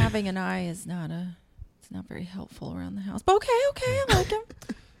 Not Yep. having an eye is it's not very helpful around the house. But okay, I like him.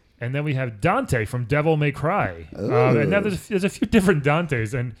 And then we have Dante from Devil May Cry. Ooh. And now there's a few different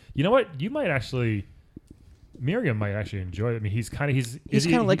Dantes. And you know what? Miriam might actually enjoy it. I mean, he's kind of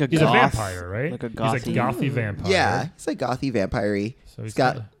like a he's goth, a vampire, right? like a He's gothy- a gothy Ooh. vampire. Yeah, he's like gothy vampire-y. So He's he's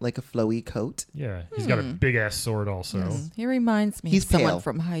got kinda- like a flowy coat. Yeah, he's got a big ass sword also. Yes. He reminds me He's of someone pale.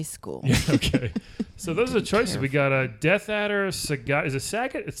 from high school. Yeah, okay. So those are the choices. We got a Death Adder, Sagat. Is it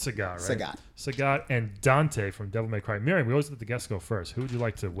Sagat? It's Sagat, right? Sagat. Sagat and Dante from Devil May Cry. Miriam, we always let the guests go first. Who would you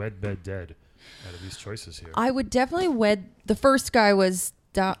like to wed, bed, dead out of these choices here? I would definitely wed. The first guy was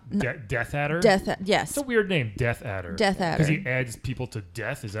Death Adder? Yes. It's a weird name, Death Adder. Death Adder. Because he adds people to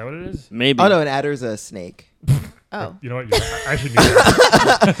death. Is that what it is? Maybe. Oh no, an adder's a snake. Oh. You know what? I should know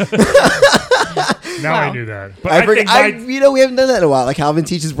that. Now I Wow. knew that. But I I forget. think We haven't done that in a while. Like Calvin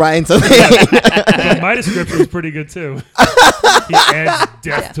teaches Brian something. my description was pretty good too. He adds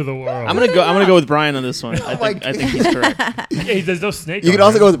death to the world. I'm gonna go with Brian on this one. I my think he's correct. Yeah, there's no snake. You on can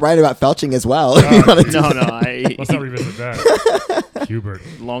also him. go with Brian about felching as well. if you wanna do No, that. Let's not revisit that. Hubert.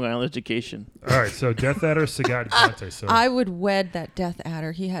 Long Island education. All right, so Death Adder, Sagat, Dante. So I would wed that Death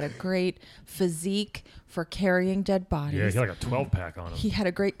Adder. He had a great physique for carrying dead bodies. yeah, he had like a 12-pack on him. He had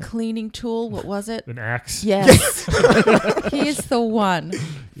a great cleaning tool. What was it? An axe. Yes. He is the one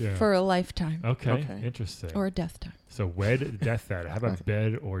Yeah. for a lifetime Okay, Okay. interesting. or a death time. So wed Death Adder. How about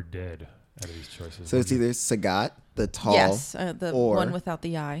bed or dead out of these choices? So it's either Sagat, the tall. Yes, the or- one without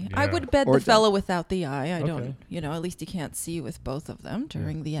the eye. I Yeah. would bed Or the fellow without the eye. I Okay. don't, at least you can't see with both of them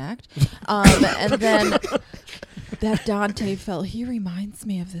during the act. And then that Dante fellow, he reminds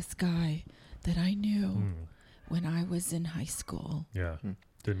me of this guy that I knew Hmm. when I was in high school. Yeah.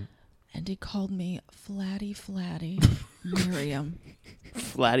 Didn't. And he called me Flatty Miriam.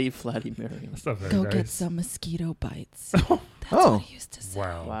 Flatty Miriam. That's not very Go nice. get some mosquito bites. That's Oh. what he used to say.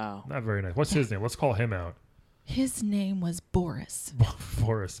 Wow. Wow. Not very nice. What's his name? Let's call him out. His name was Boris.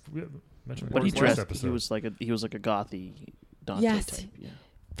 Forrest. We mentioned But he Boris last dressed. episode. He was like a gothy Dante Yes. type. Yeah.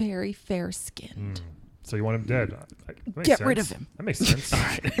 Very fair-skinned. So you want him dead? That makes Get rid sense. of him. That makes sense.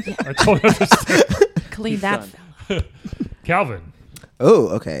 I totally understand. Clean He's that done. fella. Calvin. Oh,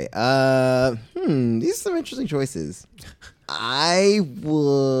 okay. These are some interesting choices. I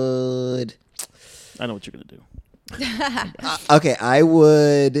would. I know what you're gonna do. Okay, I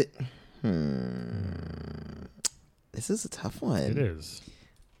would. This is a tough one. It is.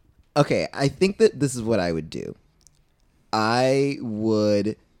 Okay, I think that this is what I would do. I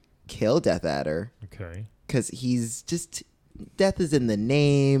would kill Death Adder Okay. because he's just. Death is in the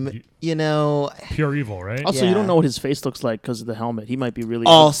name, You- you know. Pure evil, right? Also, you Yeah. don't know what his face looks like because of the helmet. He might be really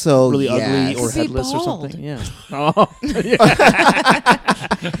Also, really yes. ugly or Could be headless or bald. something. Yeah. Oh,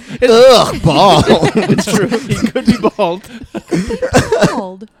 Ugh, ball. it's true. He could be bald.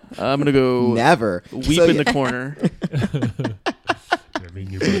 Bald. I'm gonna go Never. weep So, in the corner, Yeah, me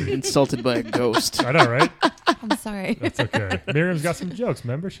and you, buddy. insulted by a ghost. I know, right? I'm sorry. That's okay. Miriam's got some jokes.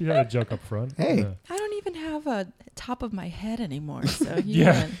 Remember, she had a joke up front. Hey. Yeah. I don't even have a top of my head anymore. So you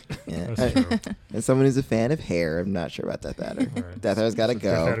Yeah. win. Yeah. That's true. As someone who's a fan of hair, I'm not sure about Death Adder. All right. Death Adder's got to So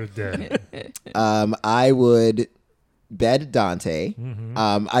go. Death Adder's dead. I would bed Dante. Mhm.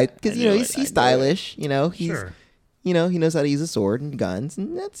 Because I knew he's it, I knew stylish. You know, he's Sure. he knows how to use a sword and guns,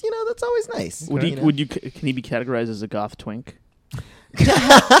 and that's that's always nice. Would you he? know? Can he be categorized as a goth twink? Is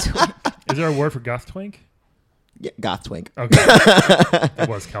there a word for goth twink? Yeah, goth twink, Okay. That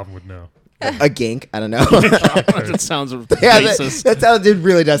was Calvin would know. a gink. I don't know. That sounds yeah, racist. that sounds. It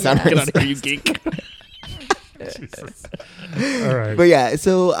really does sound Get out of racist. here, you geek. Jesus. All right. But yeah,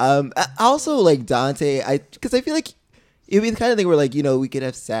 so I also like Dante. Because I feel like it'd be the kind of thing where we could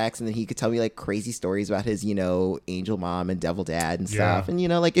have sex and then he could tell me like crazy stories about his angel mom and devil dad and stuff, Yeah. and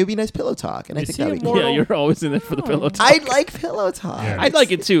it'd be nice pillow talk. And I Is think he that'd be immortal? Yeah, you're always in there for the pillow talk. I like pillow talk. Yeah. I'd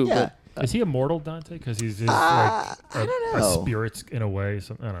like it too, Yeah. Is he immortal, Dante? Because he's just I like don't a know. spirit in a way.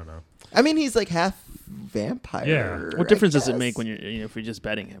 I don't know. I mean, he's like half vampire. Yeah. What difference I does it guess. make when you're if you're just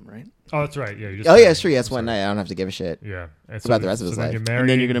betting him, right? Oh, that's right. Yeah. You just Oh yeah, sure. Yes, one night I don't have to give a shit. Yeah. And about the rest of his then life. You And marry, And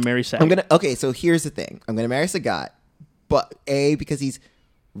then you're gonna marry Sag. Okay, so here's the thing. I'm gonna marry Sagat, but because he's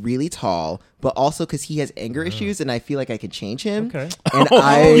really tall, but also because he has anger issues, and I feel like I can change him. Okay.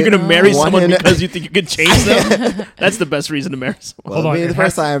 And You're gonna marry want someone him to- because you think you can change them? That's the best reason to marry someone. Well, Hold on, maybe it the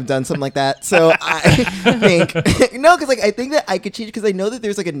first has- time I've done something like that. So I think no, because I think that I could change because I know that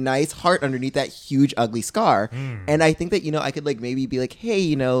there's like a nice heart underneath that huge ugly scar, and I think that I could maybe be like,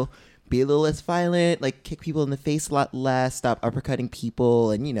 hey, be a little less violent, like kick people in the face a lot less, stop uppercutting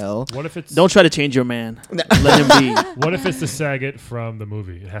people, and What if it's Don't try to change your man. Let him be. What if it's the Saget from the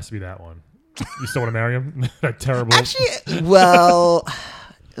movie? It has to be that one. You still want to marry him? That terrible. actually, well,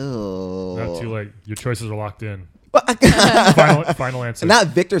 Not too oh, late. Your choices are locked in. not Final answer.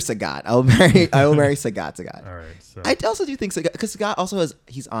 Victor Sagat. I will marry Sagat. All right. So I also do think Sagat because Sagat also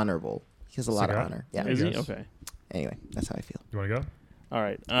he's honorable. He has a lot of Sagat? honor. Yeah. Is he? Yes. Okay. Anyway, that's how I feel. you want to go? All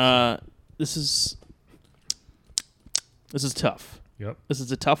right. This is tough. Yep. This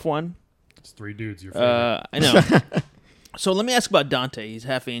is a tough one. It's three dudes. Your favorite. I know. So let me ask about Dante. He's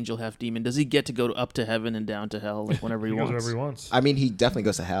half angel, half demon. Does he get to go up to heaven and down to hell whenever he he goes wants? wherever he wants. I mean, he definitely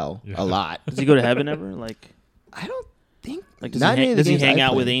goes to hell Yeah. a lot. Does he go to heaven ever? I don't think. Like does not he, any of the does he games hang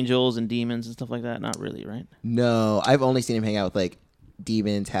I've out with played. angels and demons and stuff like that? Not really, right? No, I've only seen him hang out with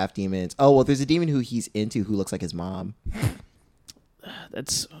demons, half demons. Oh well, there's a demon who he's into who looks like his mom.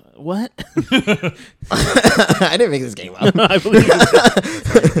 That's what? I didn't make this game up. I believe it.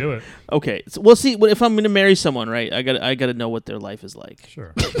 How you do it. Okay. So, well, see, if I'm going to marry someone, right, I got to know what their life is like.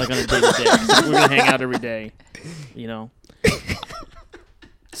 Sure. Like on a day-to-day. So we're going to hang out every day, you know.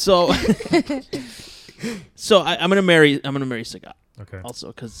 So I'm going to marry Sagat Okay. also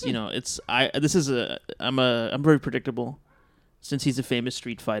because, you know, I'm very predictable since he's a famous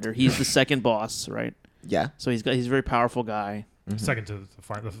Street Fighter. He's the second boss, right? Yeah. So he's a very powerful guy. Second to the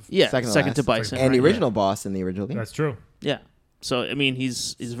final. Yeah, Second second to to last. Bison. And the right? original boss in the original game. That's true. Yeah. So I mean,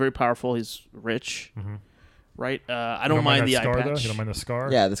 he's very powerful. He's rich, Mhm. right? I You don't mind the that eye scar, though? patch. You don't mind the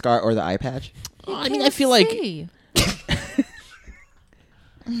scar? Yeah, the scar or the eye patch. I mean, I feel like,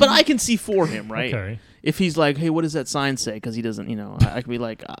 but I can see for him, right? Okay. If he's like, "Hey, what does that sign say?" Because he doesn't, you know, I can be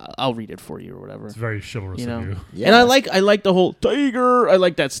like, "I'll read it for you" or whatever. It's very chivalrous You know, of you. Yeah. and I like the whole tiger. I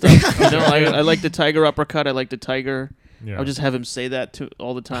like that stuff. You know, I like the tiger uppercut. I like the tiger. Yeah. I'll just have him say that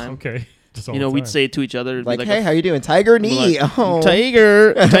all the time. Okay. Just all You know, the we'd time. say it to each other. It'd be Like, hey, how you doing? Tiger knee. like, Oh.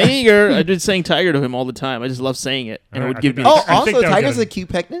 Tiger, tiger. I did saying tiger to him all the time. I just love saying it, and it Alright, would I give think me. that- Oh, I think also, that would Tiger's get a cute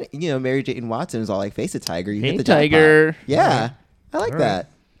pet. You know, Mary Jane Watson was all like, face a tiger. You Hey, hit the jackpot. tiger. Yeah. I like Alright. that.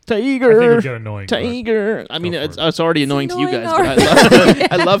 I think it Tiger. would get annoying. but- Tiger. I mean, Go for it's it. already annoying to you annoying guys, but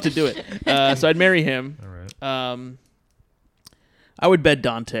already. I love to do it. So I'd marry him. All right. I would bed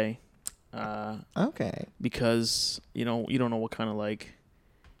Dante, Okay. because you know you don't know what kind of like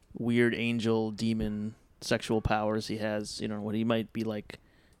weird angel demon sexual powers he has. You know what he might be like,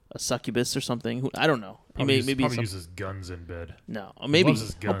 a succubus or something. I don't know. He Probably, maybe probably some, uses guns in bed. no. Maybe loves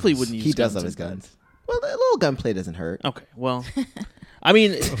his hopefully he guns. wouldn't use. He does guns love his in bed. guns. Well, a little gunplay doesn't hurt. Okay, well, I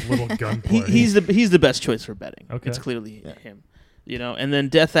mean, A little gunplay. he's the best choice for betting. Okay. It's clearly Yeah. him. You know, and then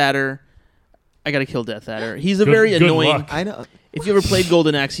Death Adder. I gotta kill Death Adder. He's a Good- very good annoying. luck. I know. If you ever played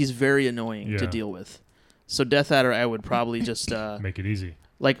Golden Axe, he's very annoying to Yeah. deal with. So Death Adder, I would probably just Make it easy.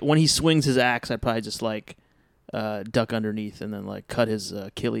 like when he swings his axe, I'd probably just like duck underneath and then like cut his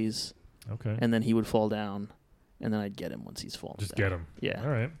Achilles, Okay. and then he would fall down, and then I'd get him once he's fallen. Just down. get him. Yeah. All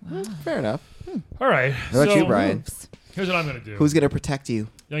right. Fair enough. All right. How about so you, Brian? Moves. Here's what I'm going to do. Who's going to protect you?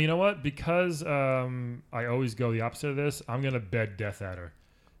 No, you know what? Because I always go the opposite of this, I'm going to bed Death Adder.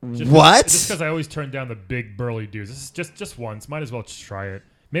 What? Just because I always turn down the big burly dudes. This is just once. Might as well just try it.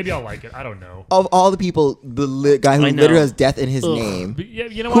 Maybe I'll like it. I don't know. Of all the people, the guy who I know. literally has death in his Ugh. name, But yeah,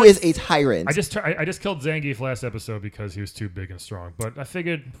 you know who what? is a tyrant. I just killed Zangief last episode because he was too big and strong. But I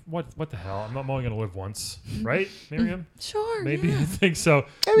figured, what the hell? I'm only going to live once, right, Miriam? Sure. Maybe yeah. I think so.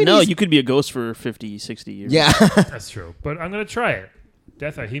 I mean, No, he's- you could be a ghost for 50, 60 years. Yeah. That's true. But I'm going to try it.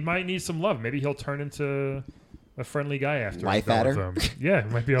 Death Adder. He might need some love. Maybe he'll turn into a friendly guy after. Life I'm done adder? with him. Yeah,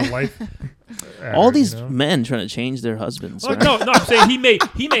 it might be a life. adder, All these you know? men trying to change their husbands. Well, right? no, I'm saying he made.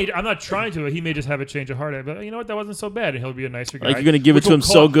 I'm not trying to. He may just have a change of heart. But you know what? That wasn't so bad, and he'll be a nicer guy. Like you're gonna give it which to will him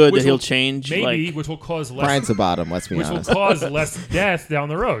so good that which he'll will- change. Maybe, like, which will cause less. Brian's the bottom. Let's be Which will honest. cause less death down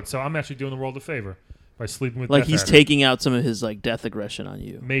the road. So I'm actually doing the world a favor by sleeping with. like Death he's Adder. taking out some of his like death aggression on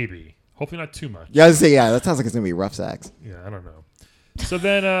you. Maybe, hopefully not too much. Yeah, I was gonna say, yeah, that sounds like it's gonna be rough sex. Yeah, I don't know. So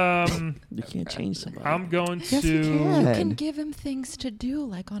then, You can't change somebody. I'm going Yes, you to. can. You can give him things to do,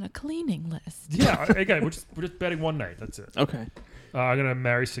 like on a cleaning list. Yeah, again, we're just betting one night. That's it. okay. I'm gonna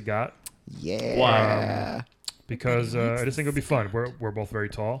marry Sagat Yeah. Wow. because I just think it'll be fun. We're both very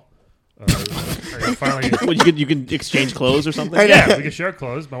tall. Finally, Well, you can exchange clothes or something. I know. yeah, we can share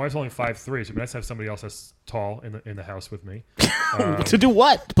clothes. My wife's only 5'3", so it'd be nice to have somebody else that's tall in the house with me. To do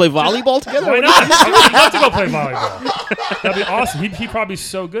what? To play volleyball together? Why not? I'd love to go play volleyball. That'd be awesome. He'd probably be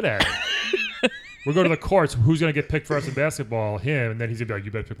so good at it. We'll go to the courts. Who's going to get picked for us in basketball? Him. And then he's going to be like, you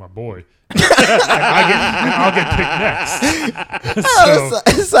better pick my boy. and I'll get picked next. Oh,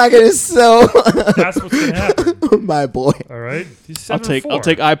 so Sagan is so that's what's going to happen. my boy. All right? He's I'll 7'4",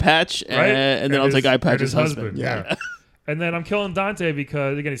 take eye patch right? and then I'll take eye and patch's husband. Yeah. And then I'm killing Dante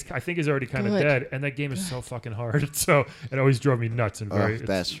because, again, I think he's already kind of Good. dead. And that game is so fucking hard. So it always drove me nuts and very,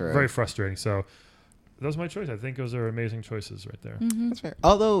 That's it's true. very frustrating. So those are my choices. I think those are amazing choices right there. That's fair.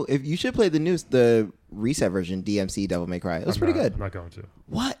 Although, if you should play the reset version, DMC Devil May Cry. It was pretty good. I'm not going to.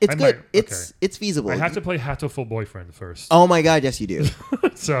 What? It's I good. might- It's feasible. I have to play Hatoful Boyfriend first. Oh my god, yes you do.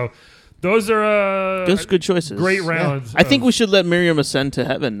 So those are Those good choices. great rounds. I think of- we should let Miriam ascend to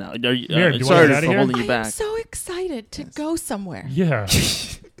heaven now. Miriam, do you sorry wanna get out of for here? holding I you am back. so excited to go somewhere. Yeah.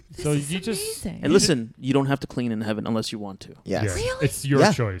 This So is you just amazing. And listen, you don't have to clean in heaven unless you want to. Yes. yeah, Really? it's your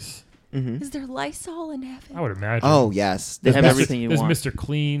Yeah. choice. Mm-hmm. Is there Lysol in heaven? I would imagine. Oh yes. They There's have Mr. everything you there's want. Mr.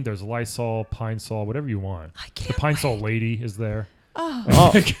 Clean. There's Lysol, Pine Sol, whatever you want. I The can't Pine Sol wait. lady is there.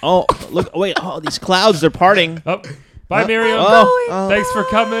 Oh, Oh, look! Wait! Oh, these clouds—they're parting. Oh, Bye, Miriam. Oh. Thanks for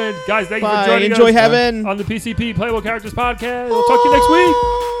coming. Guys, thank you Bye. for joining Enjoy us heaven. on the PCP Playable Characters Podcast. We'll talk to you next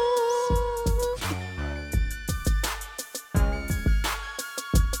week.